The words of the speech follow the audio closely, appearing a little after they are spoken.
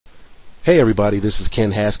Hey everybody, this is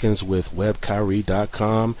Ken Haskins with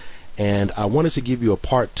webkyrie.com, and I wanted to give you a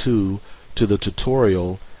part 2 to the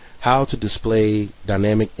tutorial how to display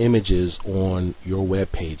dynamic images on your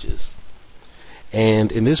web pages.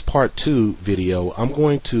 And in this part 2 video, I'm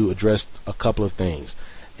going to address a couple of things.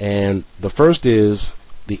 And the first is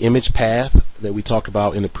the image path that we talked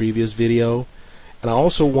about in the previous video. And I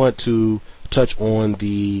also want to touch on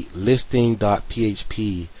the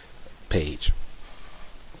listing.php page.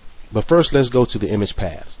 But first, let's go to the image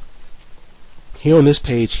path. Here on this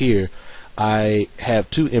page here, I have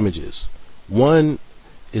two images. One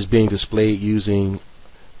is being displayed using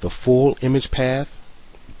the full image path.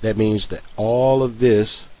 That means that all of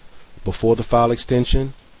this before the file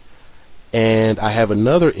extension. And I have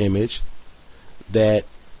another image that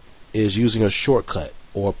is using a shortcut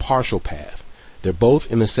or partial path. They're both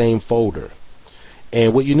in the same folder.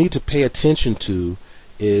 And what you need to pay attention to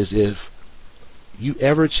is if you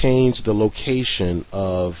ever change the location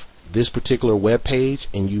of this particular web page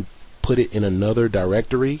and you put it in another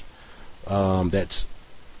directory that's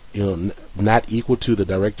not equal to the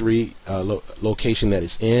directory location that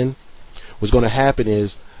it's in, what's going to happen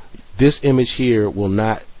is this image here will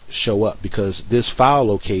not show up because this file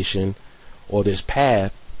location or this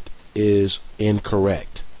path is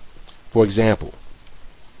incorrect. For example,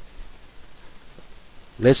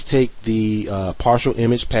 let's take the partial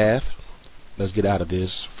image path. Let's get out of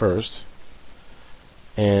this first,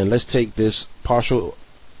 and let's take this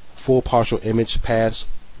full partial image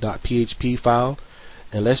paths.php file,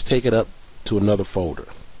 and let's take it up to another folder.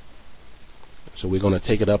 So we're going to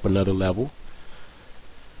take it up another level,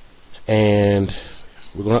 and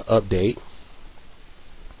we're going to update,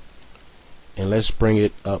 and let's bring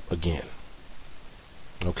it up again.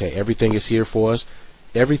 Okay, everything is here for us.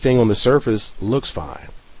 Everything on the surface looks fine,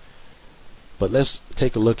 but let's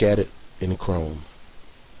take a look at it in Chrome.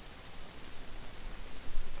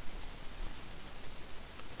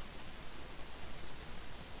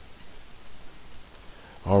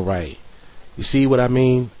 Alright, you see what I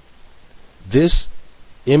mean? This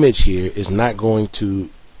image here is not going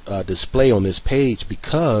to display on this page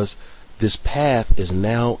because this path is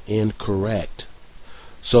now incorrect.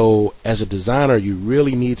 So as a designer, you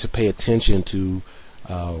really need to pay attention to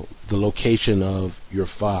the location of your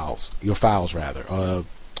files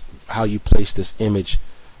how you place this image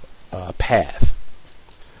path.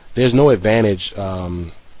 There's no advantage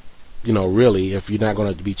really, if you're not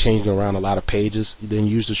going to be changing around a lot of pages, then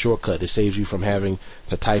use the shortcut. It saves you from having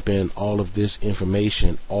to type in all of this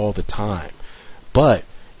information all the time. But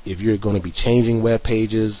if you're going to be changing web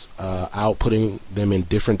pages, outputting them in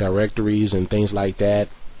different directories and things like that,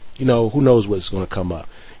 who knows what's going to come up.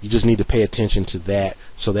 You just need to pay attention to that,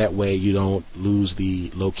 so that way you don't lose the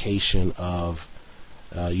location of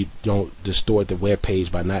you don't distort the web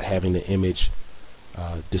page by not having the image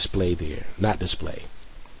display there, not display.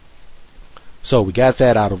 So we got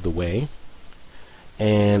that out of the way,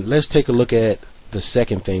 and let's take a look at the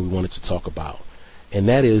second thing we wanted to talk about, and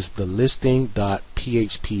that is the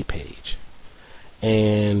listing.php page.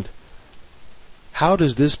 And how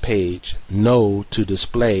does this page know to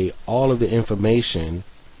display all of the information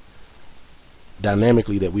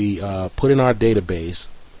dynamically that we put in our database?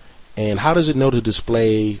 And how does it know to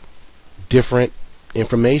display different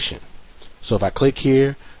information? So if I click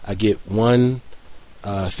here, I get one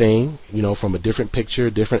thing, from a different picture,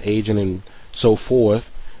 different agent, and so forth.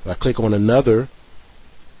 If I click on another,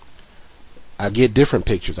 I get different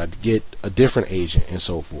pictures, I get a different agent, and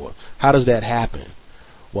so forth. How does that happen?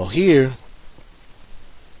 Well, here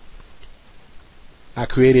I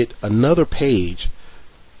created another page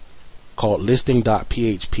called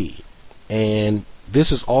listing.php, and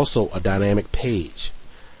this is also a dynamic page.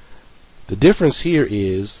 The difference here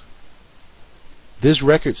is this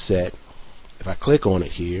record set. If I click on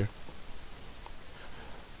it here,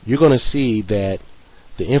 you're going to see that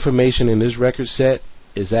the information in this record set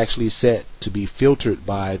is actually set to be filtered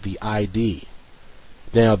by the ID.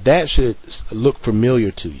 Now that should look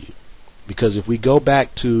familiar to you, because if we go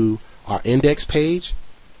back to our index page,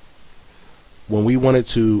 when we wanted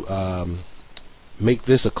to make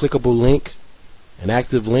this a clickable link, an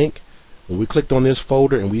active link, when we clicked on this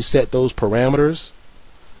folder and we set those parameters,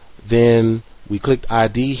 then we clicked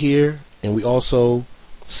ID here, and we also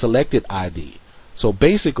selected ID. So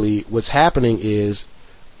basically what's happening is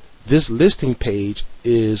this listing page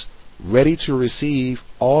is ready to receive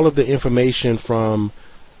all of the information from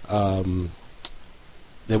that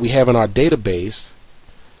we have in our database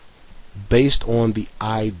based on the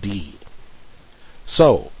ID.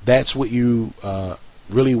 So that's what you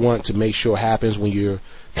really want to make sure happens when you're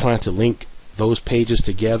trying to link those pages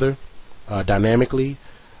together dynamically.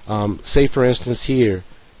 Say for instance here,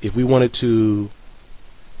 if we wanted to,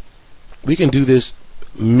 we can do this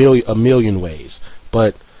a million ways,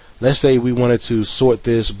 but let's say we wanted to sort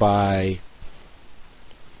this by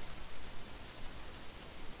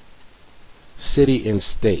city and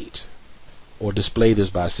state, or display this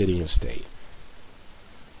by city and state.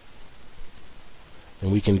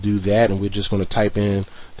 And we can do that, and we're just going to type in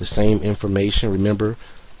the same information. Remember,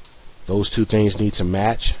 those two things need to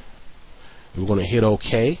match. We're going to hit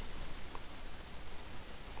OK,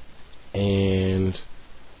 and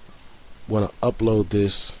want to upload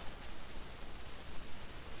this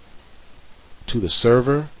to the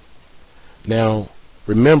server. Now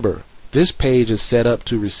remember, this page is set up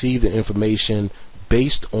to receive the information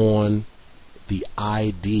based on the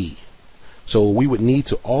ID, so we would need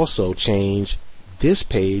to also change this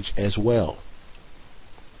page as well.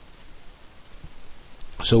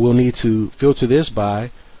 So we'll need to filter this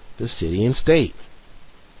by the city and state,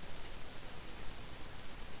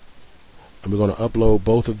 and we're going to upload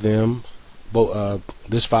both of them,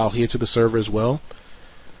 this file here, to the server as well.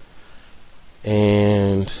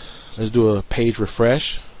 And let's do a page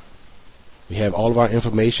refresh. We have all of our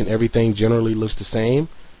information, everything generally looks the same,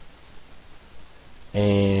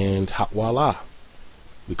 and voila,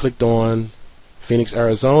 we clicked on Phoenix,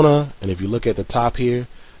 Arizona, and if you look at the top here,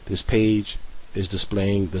 this page is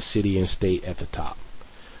displaying the city and state at the top.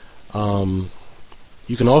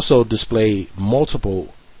 You can also display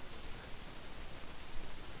multiple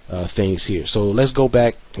things here. So let's go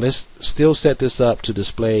back. Let's still set this up to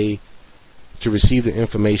display, to receive the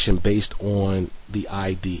information based on the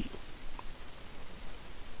ID.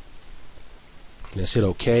 Let's hit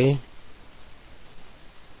OK.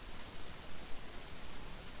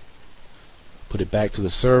 Put it back to the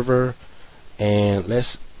server, and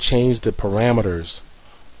let's change the parameters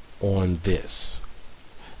on this.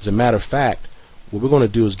 As a matter of fact, what we're going to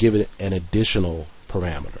do is give it an additional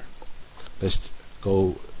parameter. Let's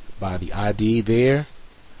go by the ID there,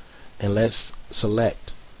 and let's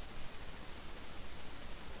select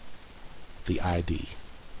the ID.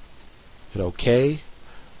 Hit OK,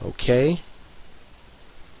 OK,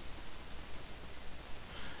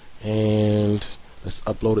 and let's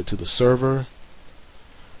upload it to the server,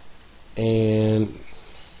 and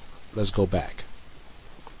let's go back.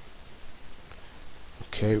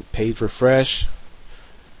 Okay, page refresh,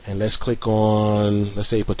 and let's click on, let's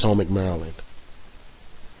say, Potomac, Maryland.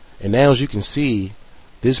 And now, as you can see,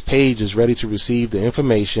 this page is ready to receive the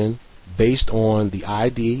information based on the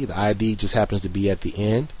ID. The ID just happens to be at the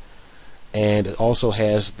end, and it also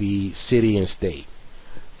has the city and state.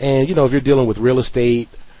 And you know, if you're dealing with real estate,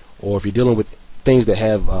 or if you're dealing with things that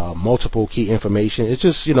have multiple key information, it's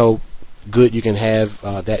just, you know, good you can have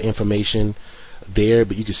that information there,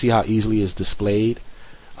 but you can see how easily it's displayed.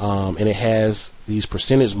 And it has these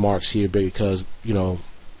percentage marks here because, you know,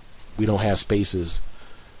 we don't have spaces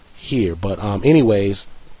here. But anyways,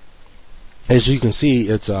 as you can see,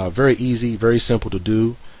 it's very easy, very simple to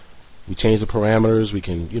do. We change the parameters. We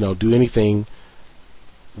can, you know, do anything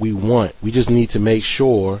we want. We just need to make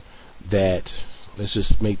sure that, let's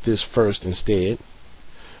just make this first instead.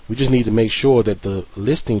 We just need to make sure that the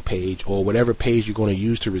listing page, or whatever page you're going to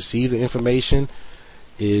use to receive the information,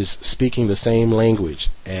 is speaking the same language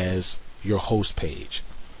as your host page.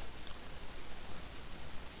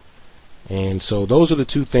 And so those are the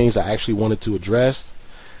two things I actually wanted to address.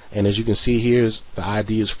 And as you can see here, the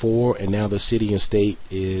ID is 4, and now the city and state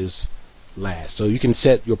is last. So you can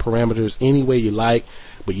set your parameters any way you like,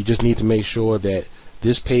 but you just need to make sure that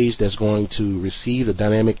this page that's going to receive the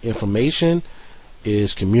dynamic information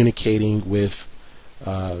is communicating with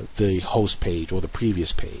the host page or the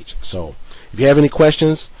previous page. So if you have any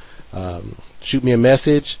questions, shoot me a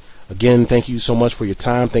message. Again, thank you so much for your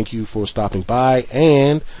time. Thank you for stopping by,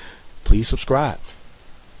 and please subscribe.